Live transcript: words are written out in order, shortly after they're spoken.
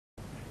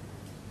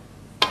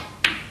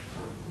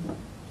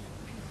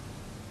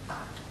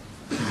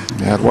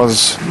Yeah, it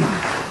was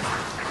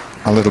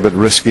a little bit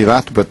risky,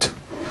 that, but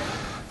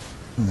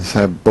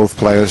both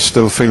players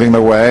still feeling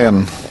their way,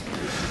 and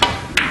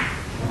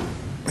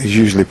he's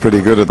usually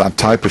pretty good at that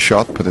type of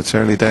shot, but it's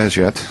early days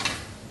yet.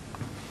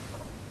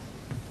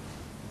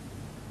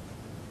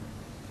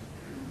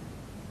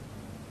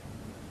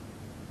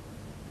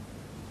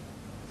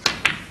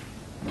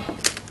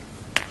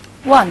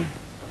 One.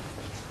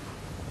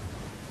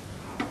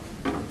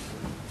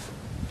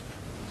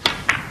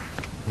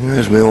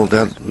 As my old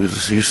dad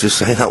used to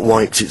say, that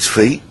wiped its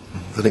feet,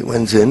 but it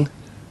went in.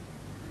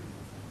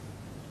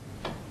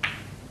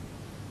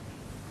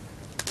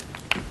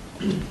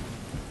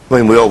 I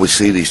mean, we always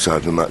see these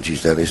type of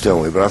matches, Dennis,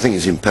 don't we? But I think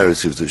it's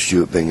imperative that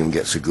Stuart Bingham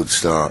gets a good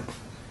start.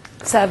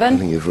 7. I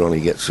think if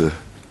Ronnie gets a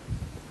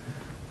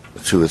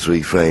 2 or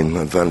 3 frame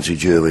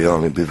advantage early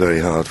on, it'd be very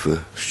hard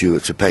for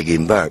Stuart to peg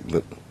him back.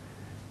 But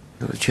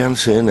got a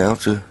chance here now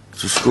to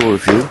score a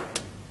few.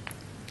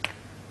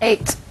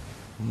 8.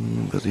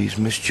 But he's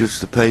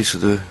misjudged the pace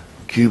of the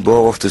cue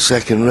ball off the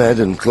second red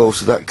and close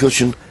to that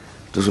cushion.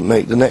 Doesn't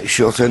make the next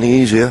shot any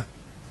easier.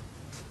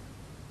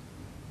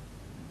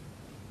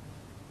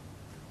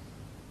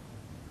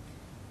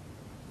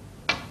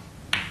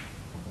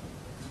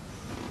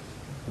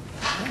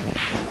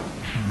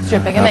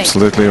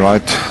 Absolutely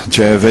right,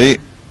 JV.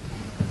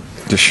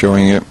 Just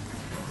showing you,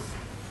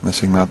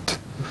 missing that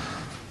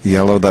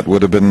yellow. That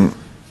would have been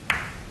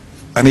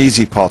an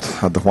easy pot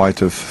had the white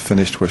have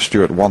finished where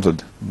Stuart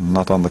wanted,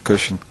 not on the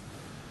cushion.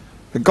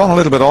 They've gone a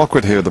little bit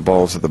awkward here, the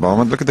balls at the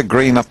moment. Look at the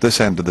green up this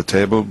end of the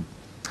table.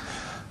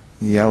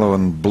 Yellow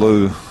and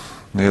blue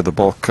near the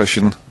ball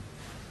cushion.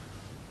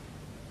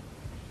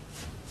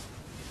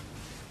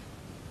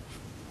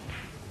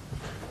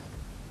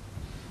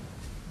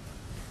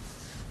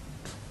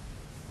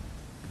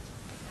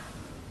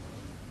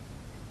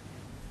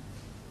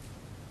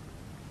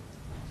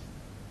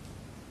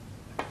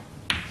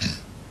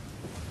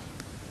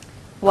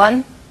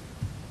 One.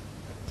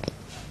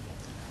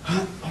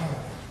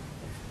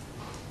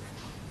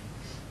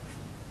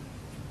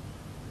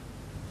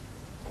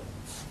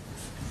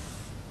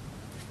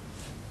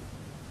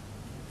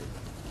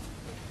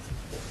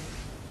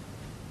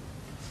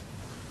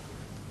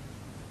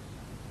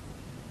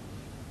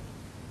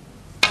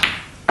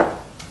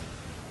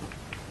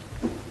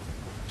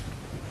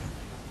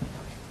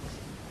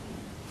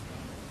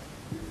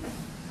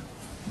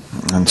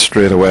 And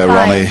straight away,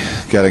 Ronnie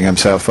getting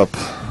himself up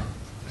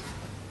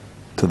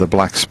to the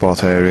black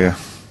spot area.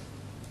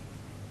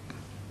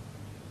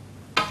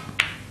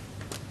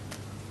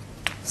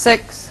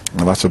 6.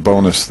 Well, that's a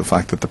bonus, the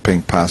fact that the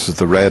pink passes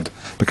the red,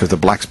 because the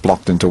black's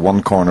blocked into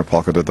one corner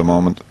pocket at the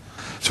moment.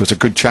 So it's a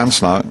good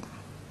chance now.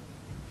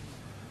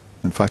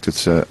 In fact,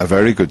 it's a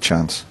very good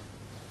chance.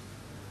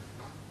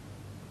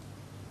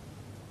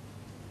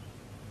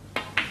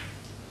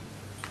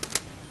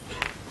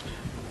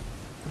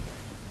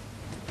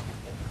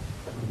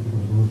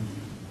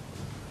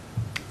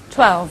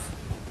 $12.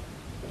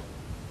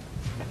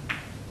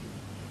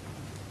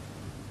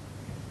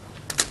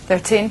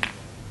 13.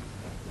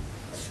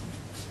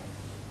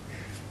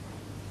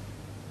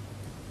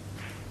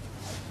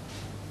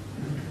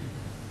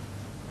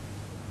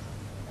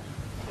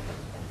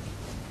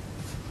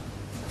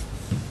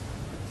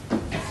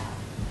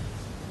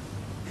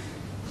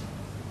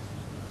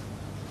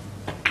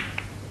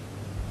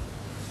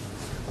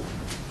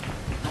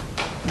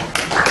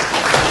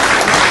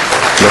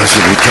 Nice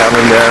of you,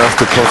 Cannon, there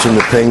after potting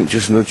the pink,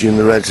 just nudging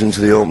the reds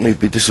into the open. He'd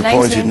be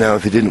disappointed 19. now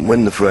if he didn't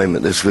win the frame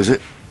at this visit.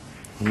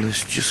 And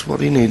that's just what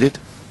he needed.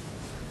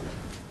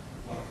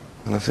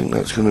 And I think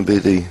that's going to be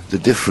the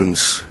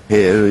difference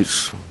here.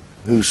 It's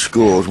who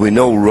scores. We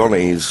know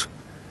Ronnie is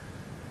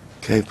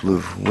capable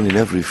of winning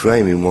every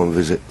frame in one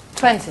visit.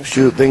 20.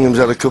 Stuart Bingham's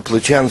had a couple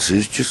of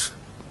chances, just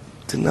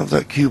didn't have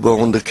that cue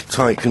ball under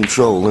tight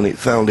control, and it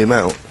found him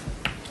out.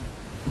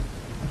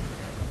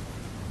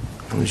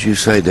 And as you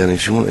say,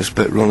 Dennis, you won't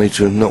expect Ronnie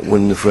to not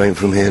win the frame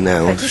from here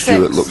now. 36.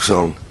 Stuart looks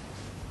on.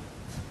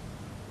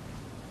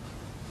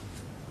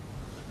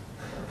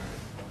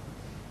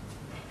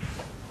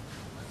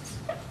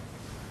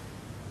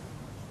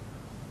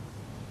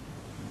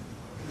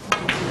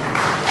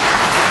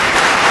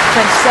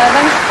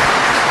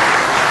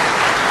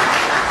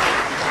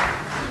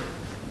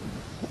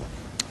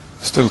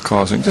 Still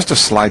causing just a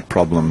slight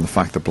problem, the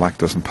fact that black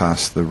doesn't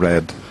pass the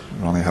red,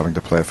 Ronnie having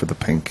to play for the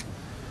pink.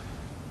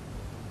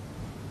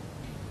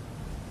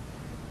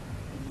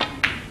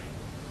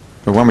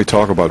 But when we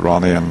talk about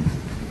Ronnie, and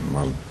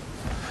well,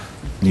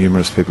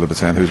 numerous people have been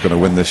saying who's going to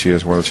win this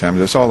year's World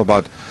Championship, it's all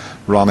about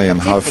Ronnie and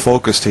how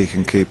focused he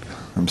can keep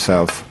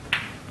himself.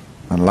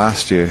 And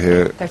last year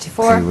here,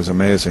 34. he was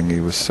amazing. He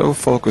was so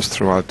focused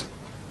throughout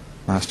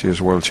last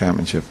year's World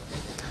Championship.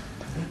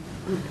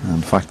 And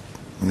in fact,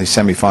 in the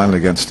semi-final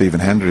against Stephen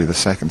Hendry, the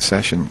second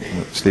session,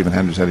 Stephen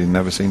Hendry said he'd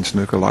never seen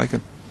snooker like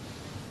it.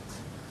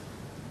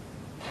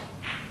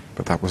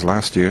 But that was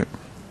last year.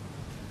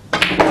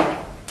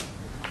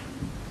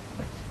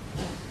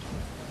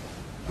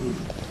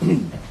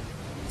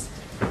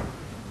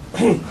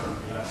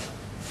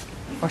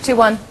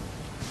 $41.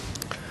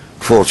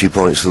 40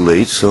 points the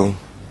lead, so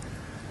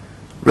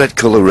red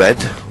colour red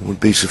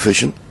would be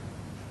sufficient.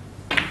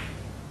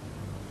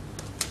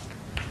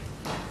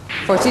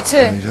 42.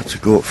 And he'd had to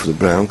go up for the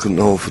brown, couldn't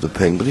hold for the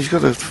pink, but he's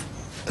got a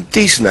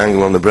decent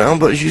angle on the brown,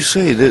 but as you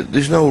say,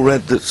 there's no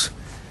red that's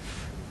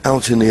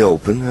out in the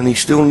open, and he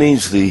still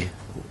needs the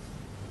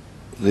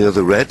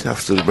other red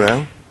after the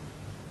brown.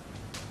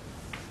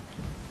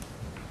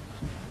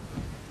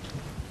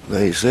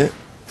 There you see it,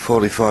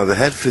 45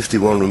 ahead,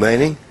 51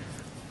 remaining.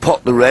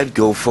 Pot the red,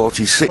 go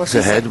 46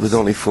 ahead with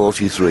only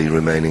 43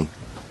 remaining.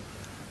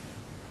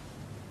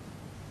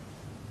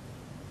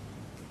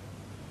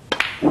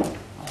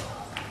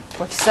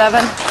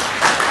 Seven.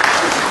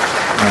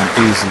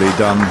 And easily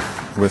done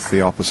with the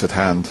opposite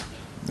hand.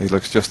 He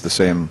looks just the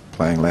same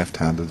playing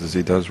left-handed as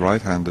he does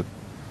right-handed.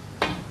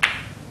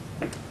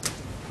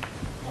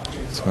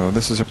 So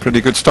this is a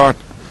pretty good start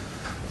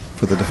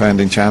for the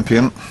defending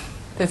champion.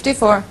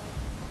 54.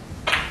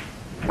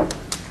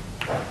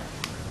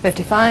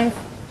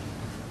 55.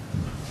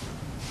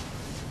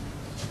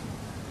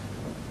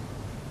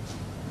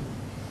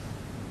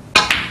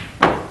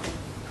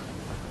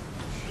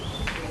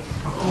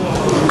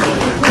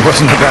 It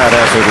wasn't a bad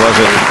effort, was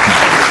it?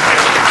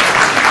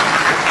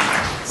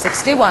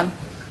 61.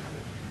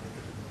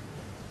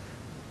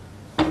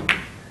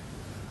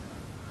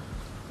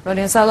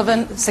 Ronnie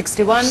O'Sullivan,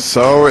 61.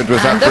 So it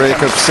was that And break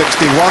the of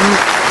 61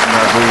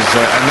 that was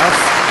enough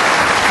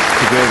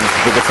to give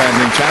the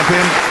defending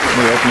champion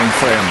the opening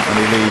frame, and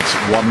he leads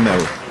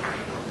 1-0.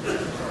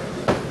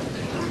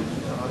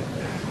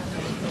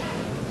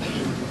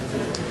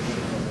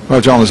 Well,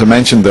 John, as I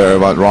mentioned there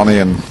about Ronnie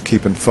and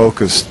keeping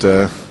focused,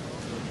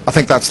 I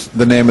think that's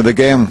the name of the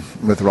game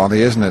with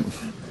Ronnie, isn't it?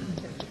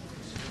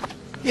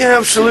 Yeah,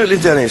 absolutely,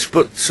 Dennis,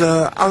 but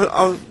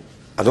I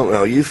don't know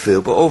how you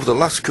feel, but over the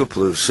last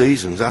couple of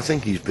seasons I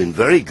think he's been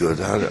very good.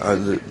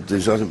 There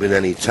hasn't been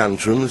any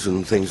tantrums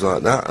and things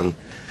like that, and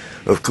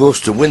of course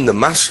to win the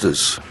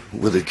Masters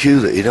with a cue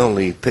that he'd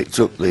only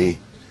picked up the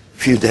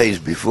few days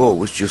before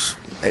was just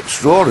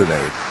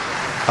extraordinary.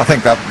 I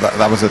think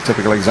that was a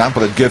typical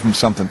example. It gave him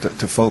something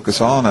to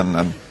focus on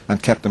and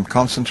kept him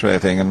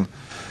concentrating, and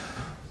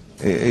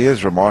he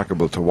is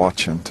remarkable to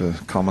watch and to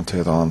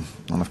commentate on.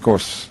 And of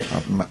course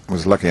I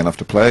was lucky enough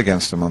to play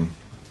against him on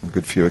a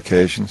good few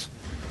occasions.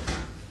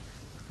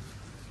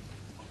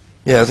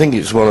 Yeah, I think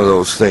it's one of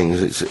those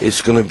things.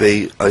 It's going to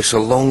be, it's a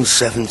long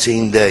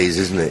 17 days,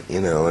 isn't it?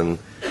 You know, and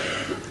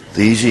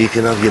the easier you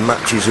can have your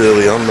matches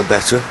early on, the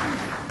better.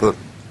 But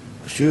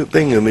Stuart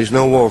Bingham is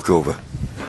no walkover.